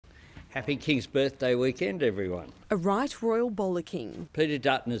Happy King's Birthday weekend, everyone. A right royal bollocking. Peter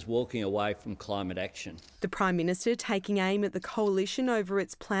Dutton is walking away from climate action. The Prime Minister taking aim at the coalition over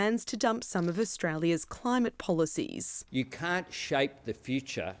its plans to dump some of Australia's climate policies. You can't shape the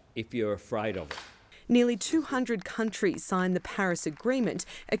future if you're afraid of it. Nearly 200 countries signed the Paris Agreement,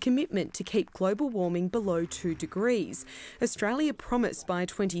 a commitment to keep global warming below 2 degrees. Australia promised by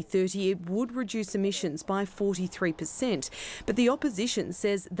 2030 it would reduce emissions by 43%, but the opposition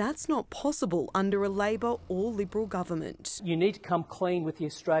says that's not possible under a Labor or Liberal government. You need to come clean with the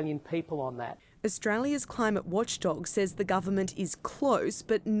Australian people on that. Australia's climate watchdog says the government is close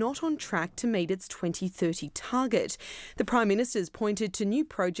but not on track to meet its 2030 target. The Prime Minister's pointed to new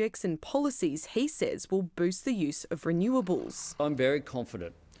projects and policies he says will boost the use of renewables. I'm very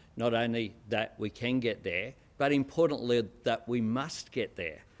confident not only that we can get there, but importantly that we must get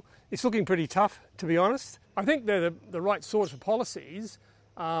there. It's looking pretty tough, to be honest. I think they're the right sorts of policies,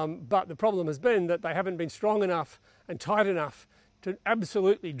 but the problem has been that they haven't been strong enough and tight enough to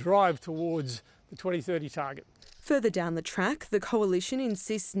absolutely drive towards the 2030 target. Further down the track, the coalition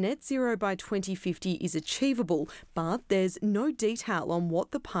insists net zero by 2050 is achievable, but there's no detail on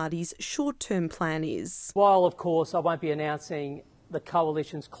what the party's short-term plan is. While, of course, I won't be announcing the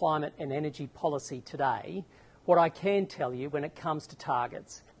coalition's climate and energy policy today, what I can tell you when it comes to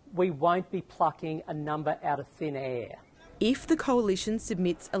targets, we won't be plucking a number out of thin air. If the coalition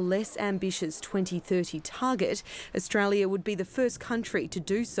submits a less ambitious 2030 target, Australia would be the first country to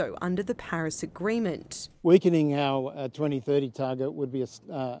do so under the Paris Agreement. Weakening our 2030 target would be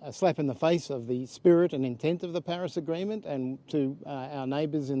a slap in the face of the spirit and intent of the Paris Agreement, and to our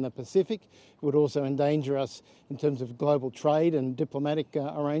neighbours in the Pacific. It would also endanger us in terms of global trade and diplomatic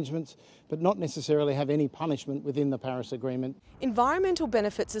arrangements, but not necessarily have any punishment within the Paris Agreement. Environmental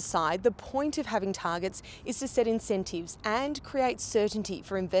benefits aside, the point of having targets is to set incentives and create certainty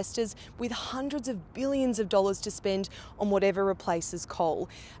for investors with hundreds of billions of dollars to spend on whatever replaces coal.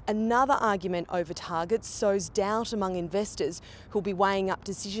 Another argument over targets sows doubt among investors who'll be weighing up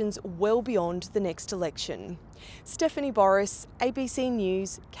decisions well beyond the next election. Stephanie Boris, ABC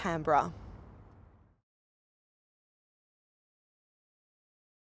News, Canberra.